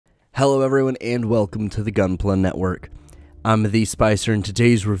Hello everyone and welcome to the Gunpla Network. I'm the Spicer and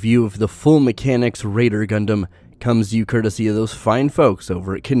today's review of the full mechanics Raider Gundam comes to you courtesy of those fine folks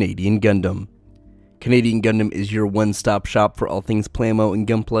over at Canadian Gundam. Canadian Gundam is your one-stop shop for all things plamo and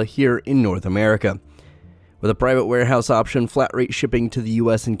Gunpla here in North America. With a private warehouse option, flat rate shipping to the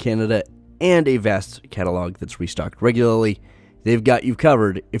US and Canada, and a vast catalog that's restocked regularly, they've got you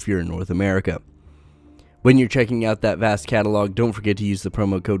covered if you're in North America. When you're checking out that vast catalog, don't forget to use the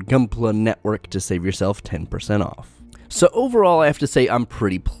promo code Gunpla Network to save yourself 10% off. So overall, I have to say I'm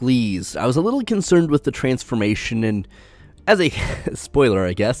pretty pleased. I was a little concerned with the transformation, and as a spoiler,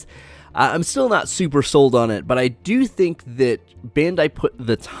 I guess, I'm still not super sold on it, but I do think that Bandai put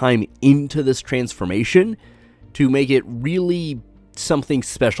the time into this transformation to make it really something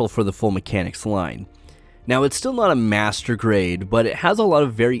special for the full mechanics line. Now, it's still not a master grade, but it has a lot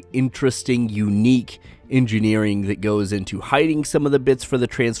of very interesting, unique engineering that goes into hiding some of the bits for the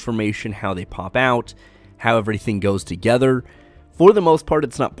transformation, how they pop out, how everything goes together. For the most part,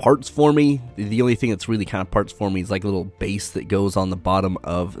 it's not parts for me. The only thing that's really kind of parts for me is like a little base that goes on the bottom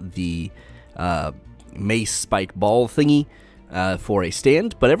of the mace spike ball thingy for a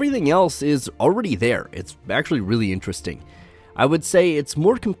stand, but everything else is already there. It's actually really interesting. I would say it's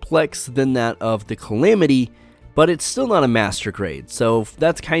more complex than that of the Calamity, but it's still not a master grade, so if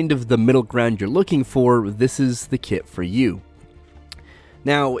that's kind of the middle ground you're looking for, this is the kit for you.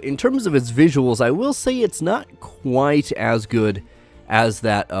 Now, in terms of its visuals, I will say it's not quite as good as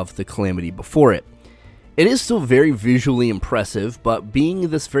that of the Calamity before it. It is still very visually impressive, but being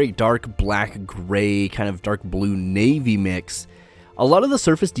this very dark black-gray, kind of dark blue navy mix, a lot of the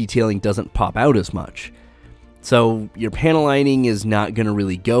surface detailing doesn't pop out as much. So your panel lining is not going to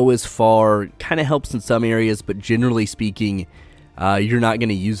really go as far. Kind of helps in some areas, but generally speaking, you're not going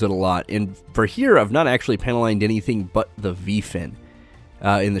to use it a lot. And for here, I've not actually panel lined anything but the V-fin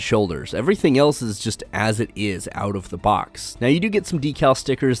in the shoulders. Everything else is just as it is out of the box. Now you do get some decal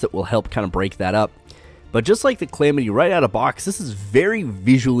stickers that will help kind of break that up. But just like the Calamity right out of box, this is very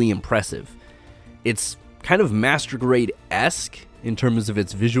visually impressive. It's kind of master grade-esque in terms of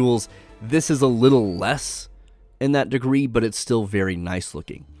its visuals. This is a little less in that degree, but it's still very nice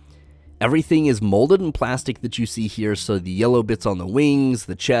looking. Everything is molded in plastic that you see here, so the yellow bits on the wings,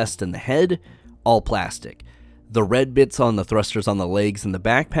 the chest, and the head, all plastic. The red bits on the thrusters on the legs and the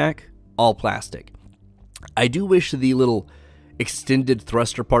backpack, all plastic. I do wish the little extended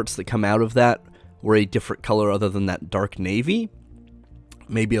thruster parts that come out of that were a different color other than that dark navy.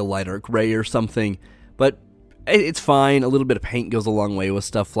 Maybe a lighter gray or something, but it's fine. A little bit of paint goes a long way with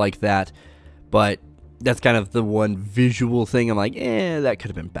stuff like that, but that's kind of the one visual thing I'm like, that could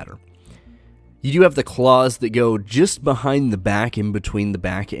have been better. You do have the claws that go just behind the back, in between the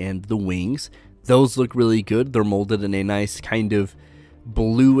back and the wings. Those look really good. They're molded in a nice kind of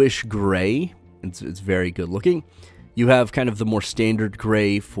bluish gray. It's very good looking. You have kind of the more standard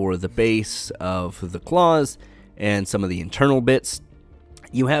gray for the base of the claws and some of the internal bits.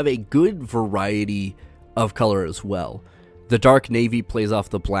 You have a good variety of color as well. The dark navy plays off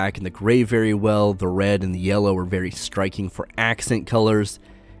the black and the gray very well. The red and the yellow are very striking for accent colors.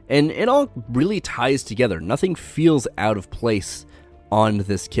 And it all really ties together. Nothing feels out of place on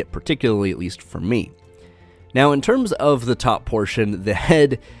this kit, particularly at least for me. Now, in terms of the top portion, the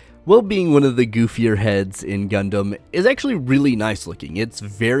head, well, being one of the goofier heads in Gundam, is actually really nice looking. It's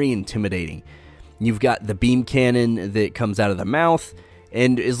very intimidating. You've got the beam cannon that comes out of the mouth,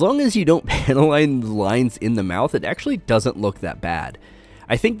 and as long as you don't panel line the lines in the mouth, it actually doesn't look that bad.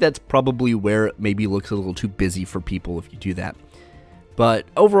 I think that's probably where it maybe looks a little too busy for people if you do that. But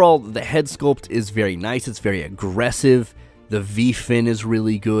overall, the head sculpt is very nice. It's very aggressive. The V-fin is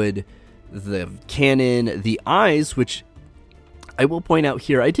really good. The cannon, the eyes, which I will point out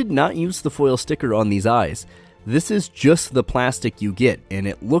here, I did not use the foil sticker on these eyes. This is just the plastic you get, and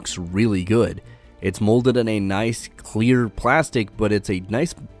it looks really good. It's molded in a nice clear plastic, but it's a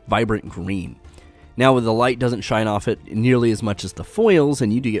nice vibrant green. Now, the light doesn't shine off it nearly as much as the foils,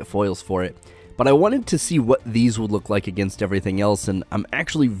 and you do get foils for it. But I wanted to see what these would look like against everything else, and I'm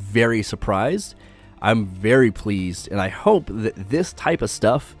actually very surprised. I'm very pleased, and I hope that this type of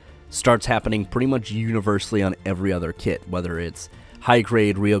stuff starts happening pretty much universally on every other kit, whether it's high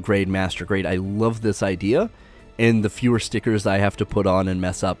grade, real grade, master grade. I love this idea, and the fewer stickers I have to put on and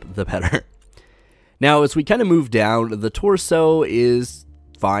mess up, the better. Now, as we kind of move down, the torso is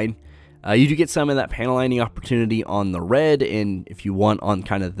fine. You do get some of that panel lining opportunity on the red, and if you want on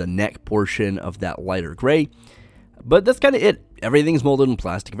kind of the neck portion of that lighter gray. But that's kind of it. Everything's molded in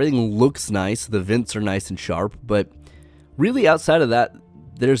plastic. Everything looks nice. The vents are nice and sharp, but really outside of that,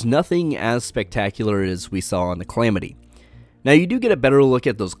 there's nothing as spectacular as we saw on the Calamity. Now you do get a better look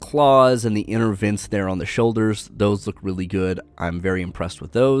at those claws and the inner vents there on the shoulders. Those look really good. I'm very impressed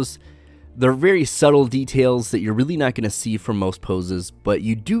with those. They're very subtle details that you're really not going to see from most poses, but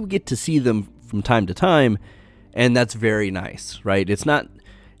you do get to see them from time to time, and that's very nice, right? It's not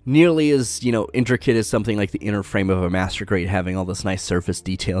nearly as, intricate as something like the inner frame of a Master Grade having all this nice surface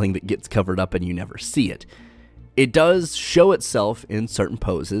detailing that gets covered up and you never see it. It does show itself in certain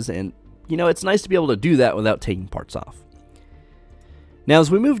poses, and, it's nice to be able to do that without taking parts off. Now,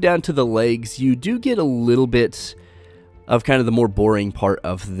 as we move down to the legs, you do get a little bit of kind of the more boring part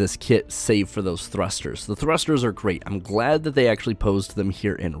of this kit, save for those thrusters. The thrusters are great. I'm glad that they actually posed them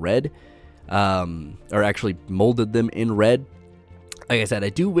here in red, or actually molded them in red. Like I said, I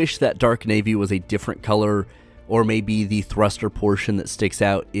do wish that dark navy was a different color, or maybe the thruster portion that sticks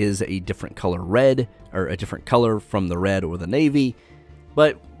out is a different color red, or a different color from the red or the navy.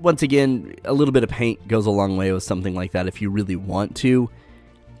 But once again, a little bit of paint goes a long way with something like that if you really want to.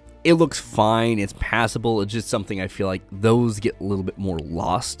 It looks fine, it's passable, it's just something I feel like those get a little bit more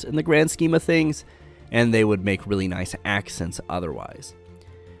lost in the grand scheme of things, and they would make really nice accents otherwise.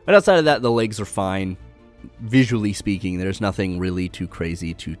 But outside of that, the legs are fine. Visually speaking, there's nothing really too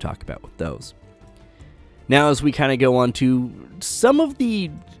crazy to talk about with those. Now, as we kind of go on to some of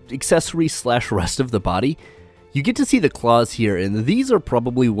the accessories / rest of the body, you get to see the claws here, and these are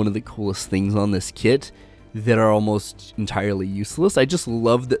probably one of the coolest things on this kit that are almost entirely useless. I just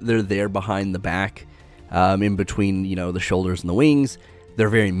love that they're there behind the back, in between, the shoulders and the wings. They're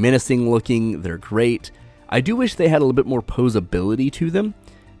very menacing looking, they're great. I do wish they had a little bit more posability to them,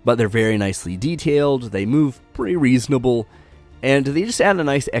 but they're very nicely detailed, they move pretty reasonable, and they just add a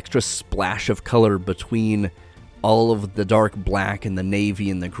nice extra splash of color between all of the dark black and the navy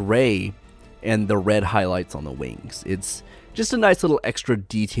and the gray, and the red highlights on the wings. It's just a nice little extra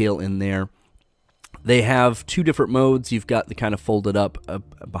detail in there. They have two different modes. You've got the kind of folded up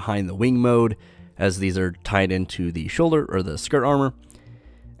behind the wing mode, as these are tied into the shoulder or the skirt armor.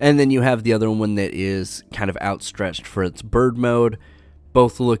 And then you have the other one that is kind of outstretched for its bird mode.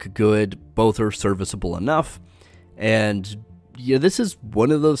 Both look good. Both are serviceable enough. And yeah, this is one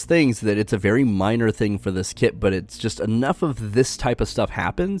of those things that it's a very minor thing for this kit, but it's just enough of this type of stuff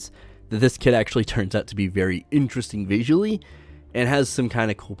happens that this kit actually turns out to be very interesting visually and has some kind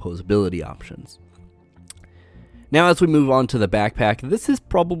of cool posability options. Now, as we move on to the backpack, this is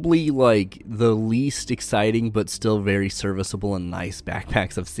probably like the least exciting but still very serviceable and nice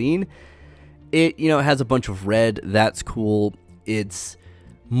backpacks I've seen. It, has a bunch of red. That's cool. It's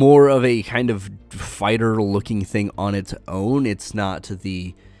more of a kind of fighter looking thing on its own. It's not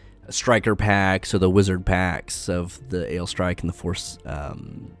the striker packs or the wizard packs of the Ale Strike and the Force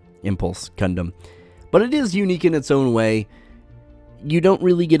Impulse Gundam, but it is unique in its own way. You don't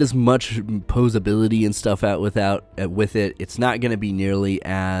really get as much posability and stuff out with it. It's not going to be nearly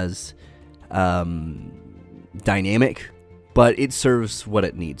as dynamic, but it serves what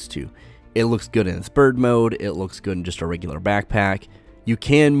it needs to. It looks good in its bird mode. It looks good in just a regular backpack. You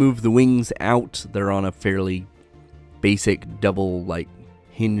can move the wings out. They're on a fairly basic double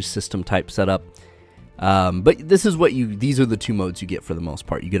hinge system type setup. But this is these are the two modes you get for the most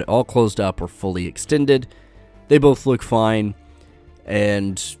part. You get it all closed up or fully extended. They both look fine.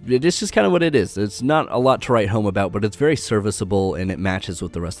 And it's just kind of what it is. It's not a lot to write home about, but it's very serviceable and it matches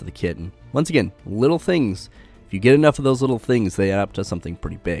with the rest of the kit. And once again, little things. If you get enough of those little things, they add up to something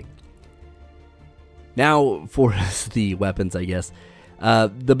pretty big. Now, for the weapons, I guess.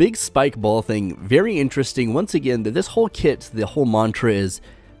 The big spike ball thing, very interesting. Once again, this whole kit, the whole mantra is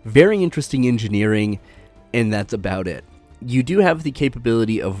very interesting engineering, and that's about it. You do have the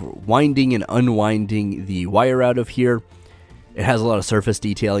capability of winding and unwinding the wire out of here. It has a lot of surface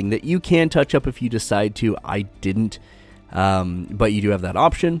detailing that you can touch up if you decide to. I didn't, but you do have that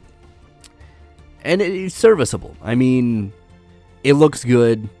option. And it is serviceable. I mean, it looks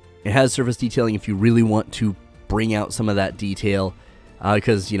good. It has surface detailing if you really want to bring out some of that detail.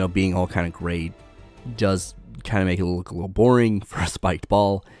 Because, being all kind of gray does kind of make it look a little boring for a spiked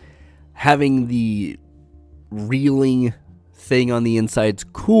ball. Having the reeling thing on the inside's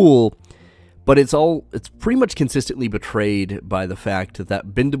cool, but it's pretty much consistently betrayed by the fact that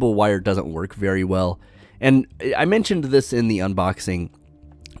bendable wire doesn't work very well. And I mentioned this in the unboxing.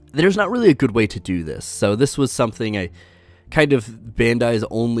 There's not really a good way to do this. So this was something Bandai's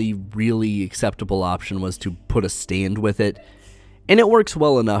only really acceptable option was to put a stand with it. And it works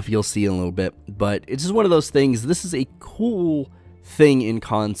well enough, you'll see in a little bit. But it's just one of those things. This is a cool thing in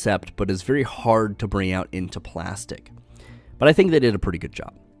concept, but it's very hard to bring out into plastic. But I think they did a pretty good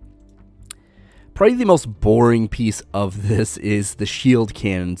job. Probably the most boring piece of this is the shield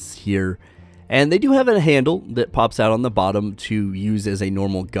cannons here. And they do have a handle that pops out on the bottom to use as a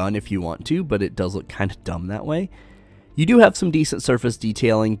normal gun if you want to, but it does look kind of dumb that way. You do have some decent surface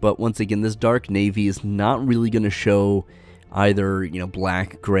detailing, but once again, this dark navy is not really going to show either,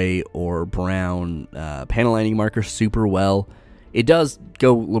 black, gray, or brown panel lining markers super well. It does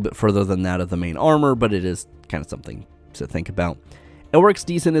go a little bit further than that of the main armor, but it is kind of something to think about. It works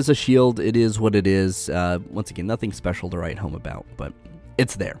decent as a shield. It is what it is. Once again, nothing special to write home about, but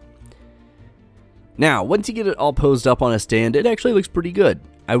it's there. Now, once you get it all posed up on a stand, it actually looks pretty good.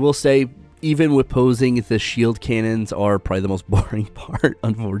 I will say, even with posing, the shield cannons are probably the most boring part,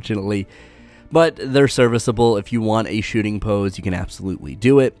 unfortunately. But they're serviceable. If you want a shooting pose, you can absolutely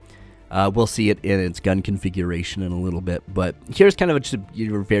do it. We'll see it in its gun configuration in a little bit. But here's kind of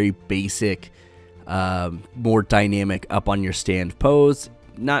your very basic, more dynamic up on your stand pose.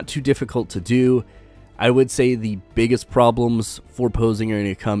 Not too difficult to do. I would say the biggest problems for posing are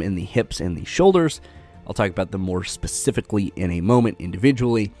going to come in the hips and the shoulders. I'll talk about them more specifically in a moment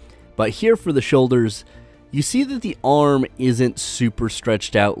individually. But here for the shoulders, you see that the arm isn't super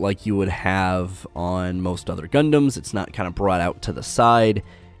stretched out like you would have on most other Gundams. It's not kind of brought out to the side.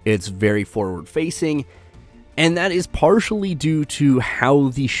 It's very forward facing. And that is partially due to how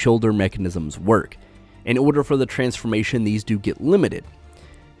the shoulder mechanisms work. In order for the transformation, these do get limited.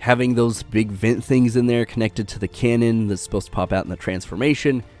 Having those big vent things in there connected to the cannon that's supposed to pop out in the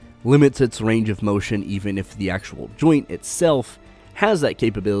transformation limits its range of motion. Even if the actual joint itself has that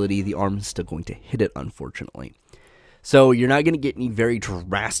capability, the arm is still going to hit it, unfortunately. So you're not going to get any very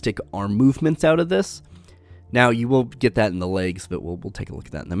drastic arm movements out of this. Now, you will get that in the legs, but we'll take a look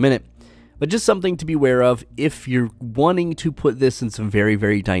at that in a minute. But just something to be aware of if you're wanting to put this in some very,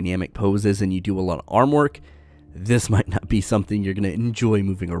 very dynamic poses and you do a lot of arm work, this might not be something you're going to enjoy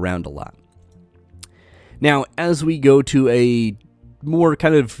moving around a lot. Now, as we go to a more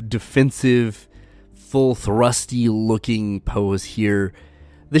kind of defensive, full thrusty looking pose here,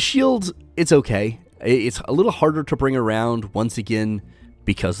 the shield, it's okay. It's a little harder to bring around. Once again,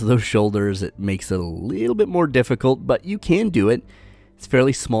 because of those shoulders, it makes it a little bit more difficult, but you can do it. It's a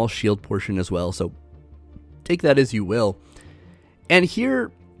fairly small shield portion as well, so take that as you will. And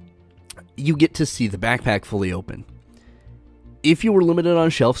here, you get to see the backpack fully open. If you were limited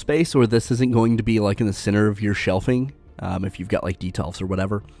on shelf space, or this isn't going to be like in the center of your shelving, if you've got like detolfs or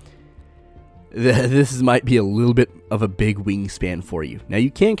whatever, this might be a little bit of a big wingspan for you. Now,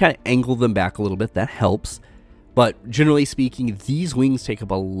 you can kind of angle them back a little bit. That helps. But generally speaking, these wings take up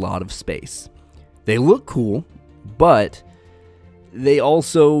a lot of space. They look cool, but they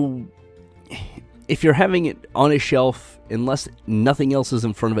also, if you're having it on a shelf, unless nothing else is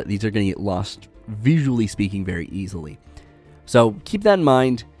in front of it, these are going to get lost, visually speaking, very easily. So keep that in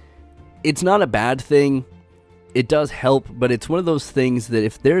mind. It's not a bad thing. It does help, but it's one of those things that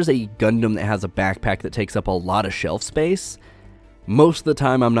if there's a Gundam that has a backpack that takes up a lot of shelf space, most of the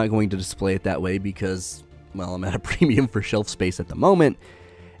time I'm not going to display it that way because, well, I'm at a premium for shelf space at the moment.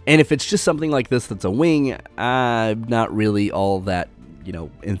 And if it's just something like this that's a wing, I'm not really all that,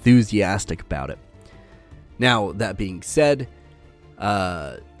 enthusiastic about it. Now, that being said,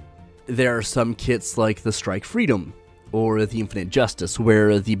 there are some kits like the Strike Freedom or the Infinite Justice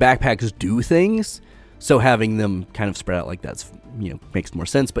where the backpacks do things. So having them kind of spread out like that, makes more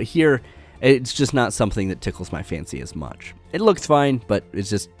sense. But here, it's just not something that tickles my fancy as much. It looks fine, but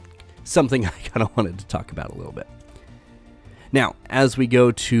it's just something I kind of wanted to talk about a little bit. Now, as we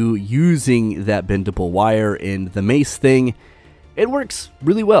go to using that bendable wire in the mace thing, it works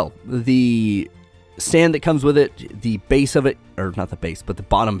really well. The stand that comes with it, the base of it, or not the base, but the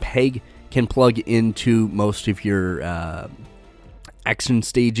bottom peg can plug into most of your action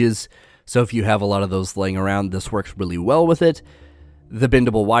stages. So if you have a lot of those laying around, this works really well with it. The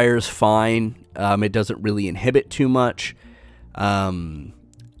bendable wire is fine. It doesn't really inhibit too much.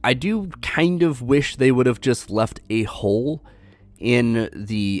 I do kind of wish they would have just left a hole in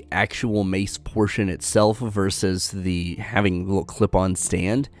the actual mace portion itself versus the having a little clip-on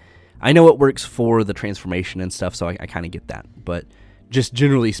stand. I know it works for the transformation and stuff, so I kind of get that. But just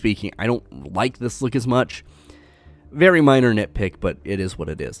generally speaking, I don't like this look as much. Very minor nitpick, but it is what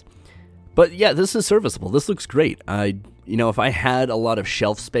it is. But yeah, this is serviceable. This looks great. If I had a lot of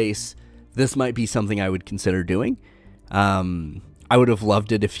shelf space, this might be something I would consider doing. I would have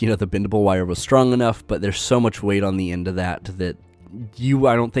loved it if, the bendable wire was strong enough, but there's so much weight on the end of that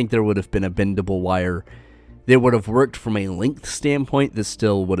I don't think there would have been a bendable wire that would have worked from a length standpoint that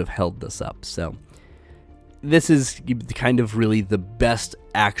still would have held this up. So this is kind of really the best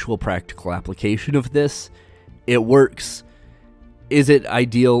actual practical application of this. It works. Is it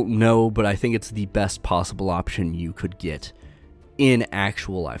ideal? No, but I think it's the best possible option you could get in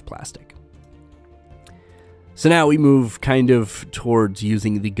actual live plastic. So now we move kind of towards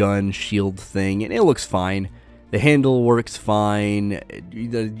using the gun shield thing, and it looks fine. The handle works fine.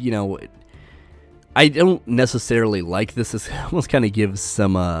 You know, I don't necessarily like this. This almost kind of gives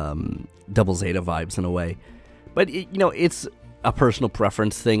some Double Zeta vibes in a way. But, you know, it's a personal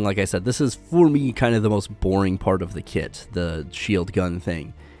preference thing. Like I said, this is, for me, kind of the most boring part of the kit, the shield gun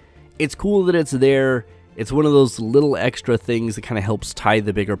thing. It's cool that it's there. It's one of those little extra things that kind of helps tie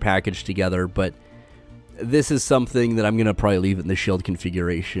the bigger package together, but this is something that I'm going to probably leave it in the shield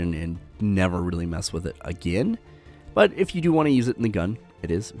configuration and never really mess with it again. But if you do want to use it in the gun, it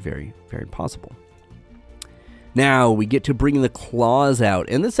is very, very possible. Now, we get to bring the claws out,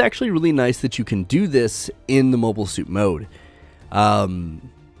 and it's actually really nice that you can do this in the mobile suit mode.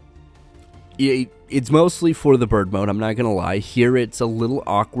 It's mostly for the bird mode, I'm not going to lie. Here it's a little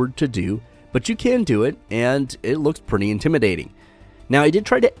awkward to do, but you can do it, and it looks pretty intimidating. Now, I did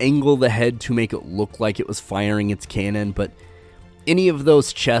try to angle the head to make it look like it was firing its cannon, but any of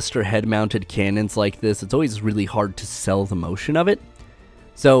those chest or head-mounted cannons like this, it's always really hard to sell the motion of it.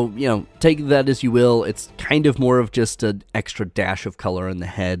 So, you know, take that as you will. It's kind of more of just an extra dash of color in the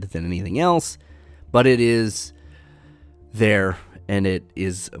head than anything else, but it is there, and it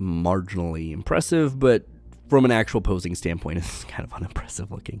is marginally impressive, but from an actual posing standpoint, it's kind of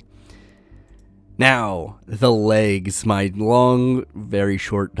unimpressive looking. Now, the legs, my long, very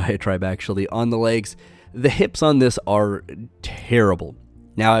short diatribe actually on the legs. The hips on this are terrible.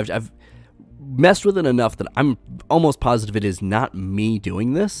 Now, I've messed with it enough that I'm almost positive it is not me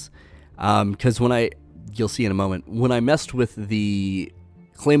doing this. Because you'll see in a moment, when I messed with the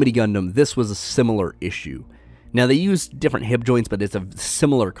Calamity Gundam, this was a similar issue. Now, they use different hip joints, but it's a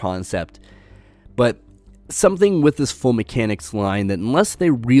similar concept. But something with this full mechanics line that unless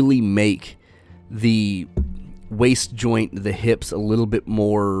they really make the waist joint, the hips, a little bit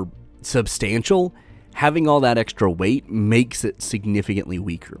more substantial, having all that extra weight makes it significantly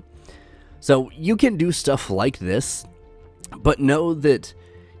weaker. So you can do stuff like this, but know that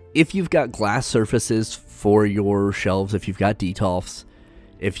if you've got glass surfaces for your shelves, if you've got detolfs,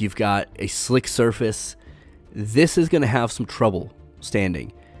 if you've got a slick surface, this is going to have some trouble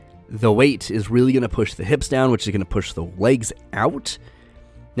standing. The weight is really going to push the hips down, which is going to push the legs out.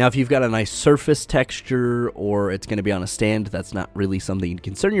 Now, if you've got a nice surface texture or it's going to be on a stand, that's not really something to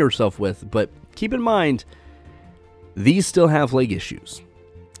concern yourself with. But keep in mind, these still have leg issues.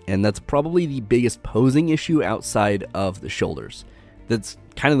 And that's probably the biggest posing issue outside of the shoulders. That's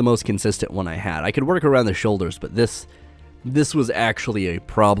kind of the most consistent one I had. I could work around the shoulders, but this was actually a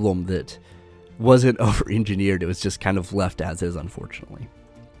problem that wasn't over-engineered. It was just kind of left as is, unfortunately.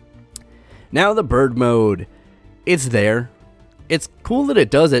 Now the bird mode, it's there. It's cool that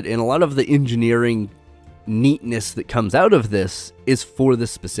it does it, and a lot of the engineering neatness that comes out of this is for this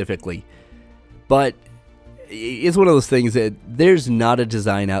specifically. But it's one of those things that there's not a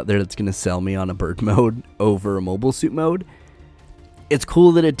design out there that's going to sell me on a bird mode over a mobile suit mode. It's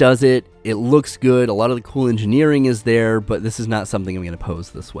cool that it does it. It looks good. A lot of the cool engineering is there, but this is not something I'm going to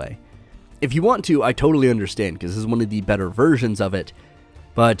pose this way. If you want to, I totally understand, because this is one of the better versions of it.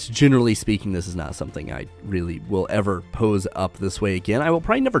 But generally speaking, this is not something I really will ever pose up this way again. I will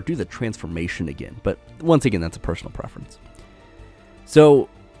probably never do the transformation again, but once again, that's a personal preference. So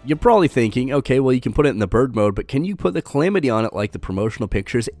you're probably thinking, okay, well, you can put it in the bird mode, but can you put the Calamity on it like the promotional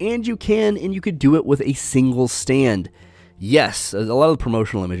pictures? And you can, and you could do it with a single stand. Yes, a lot of the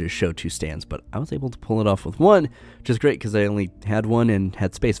promotional images show 2 stands, but I was able to pull it off with one, which is great because I only had one and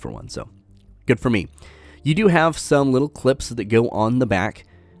had space for one, so good for me. You do have some little clips that go on the back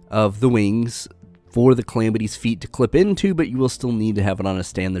of the wings for the Calamity's feet to clip into, but you will still need to have it on a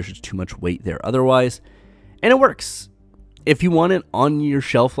stand. There's just too much weight there otherwise, and it works. If you want it on your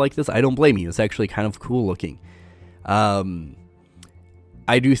shelf like this, I don't blame you. It's actually kind of cool looking. I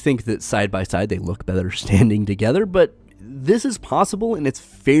do think that side by side they look better standing together, but this is possible and it's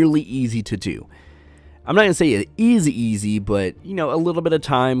fairly easy to do. I'm not going to say it is easy, but, you know, a little bit of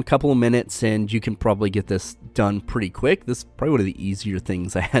time, a couple of minutes, and you can probably get this done pretty quick. This is probably one of the easier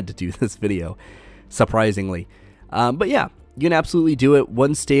things I had to do this video, surprisingly. But yeah, you can absolutely do it.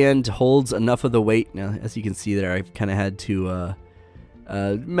 One stand holds enough of the weight. Now, as you can see there, I've kind of had to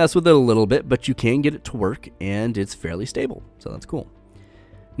mess with it a little bit, but you can get it to work, and it's fairly stable, so that's cool.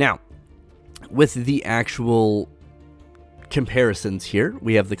 Now, with the actual comparisons here,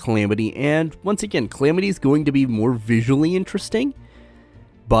 we have the Calamity, and once again, Calamity is going to be more visually interesting,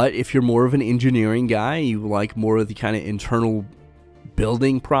 but if you're more of an engineering guy, you like more of the kind of internal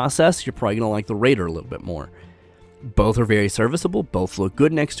building process, you're probably going to like the Raider a little bit more. Both are very serviceable, both look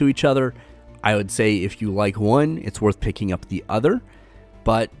good next to each other. I would say if you like one, it's worth picking up the other,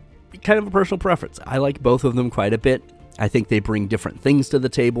 but kind of a personal preference. I like both of them quite a bit. I think they bring different things to the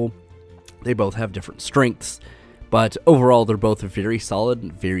table. They both have different strengths, but overall they're both very solid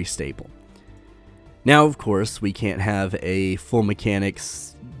and very stable. Now, of course, we can't have a full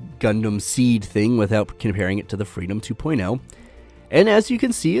mechanics Gundam SEED thing without comparing it to the Freedom 2.0. And as you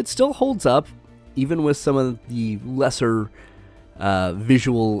can see, it still holds up, even with some of the lesser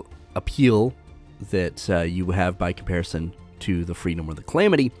visual appeal that you have by comparison to the Freedom or the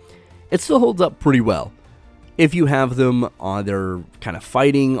Calamity. It still holds up pretty well. If you have them either kind of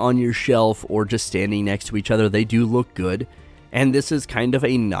fighting on your shelf or just standing next to each other, they do look good. And this is kind of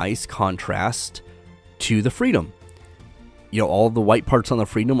a nice contrast to the Freedom. You know, all the white parts on the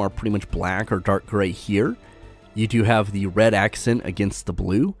Freedom are pretty much black or dark gray here. You do have the red accent against the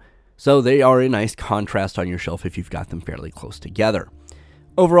blue, so they are a nice contrast on your shelf if you've got them fairly close together.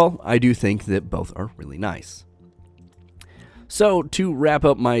 Overall, I do think that both are really nice. So, to wrap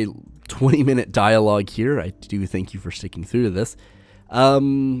up my 20-minute dialogue here, I do thank you for sticking through to this.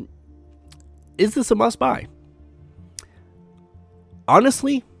 Is this a must-buy?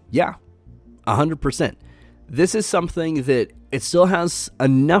 Honestly, yeah, 100%. This is something that it still has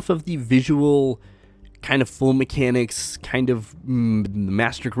enough of the visual kind of full mechanics, kind of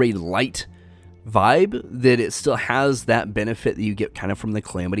master grade light vibe that it still has that benefit that you get kind of from the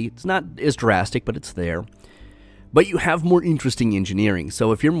Calamity. It's not as drastic, but it's there. But you have more interesting engineering.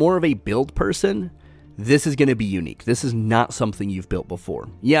 So if you're more of a build person, this is going to be unique. This is not something you've built before.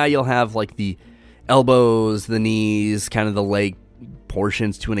 Yeah, you'll have like the elbows, the knees, kind of the leg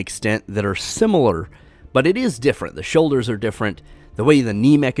portions to an extent that are similar, but it is different. The shoulders are different. The way the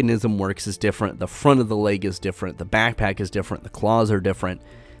knee mechanism works is different. The front of the leg is different. The backpack is different. The claws are different.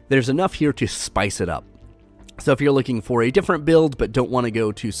 There's enough here to spice it up. So if you're looking for a different build but don't want to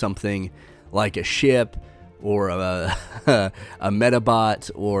go to something like a ship or a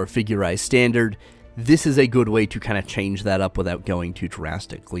Metabot or Figurized Standard, this is a good way to kind of change that up without going too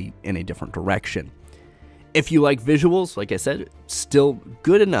drastically in a different direction. If you like visuals, like I said, still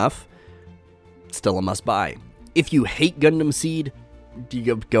good enough, still a must-buy. If you hate Gundam SEED,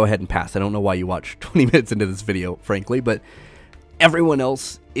 you go ahead and pass. I don't know why you watched 20 minutes into this video, frankly, but everyone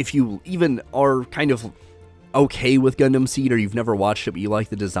else, if you even are kind of okay with Gundam SEED or you've never watched it but you like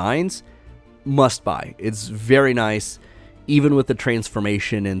the designs, must buy. It's very nice, even with the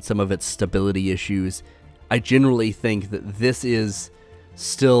transformation and some of its stability issues. I generally think that this is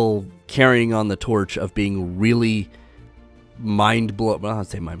still carrying on the torch of being really mind-blowing. Well, I don't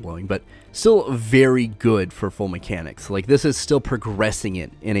say mind-blowing, but still very good for full mechanics. Like, this is still progressing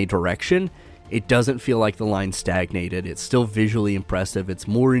it in a direction. It doesn't feel like the line stagnated. It's still visually impressive. It's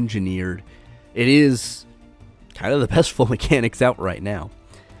more engineered. It is kind of the best full mechanics out right now.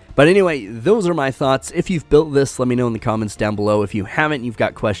 But anyway, those are my thoughts. If you've built this, let me know in the comments down below. If you haven't, you've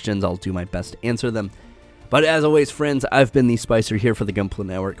got questions, I'll do my best to answer them. But as always, friends, I've been the Spicer here for the Gunpla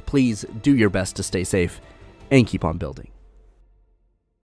Network. Please do your best to stay safe and keep on building.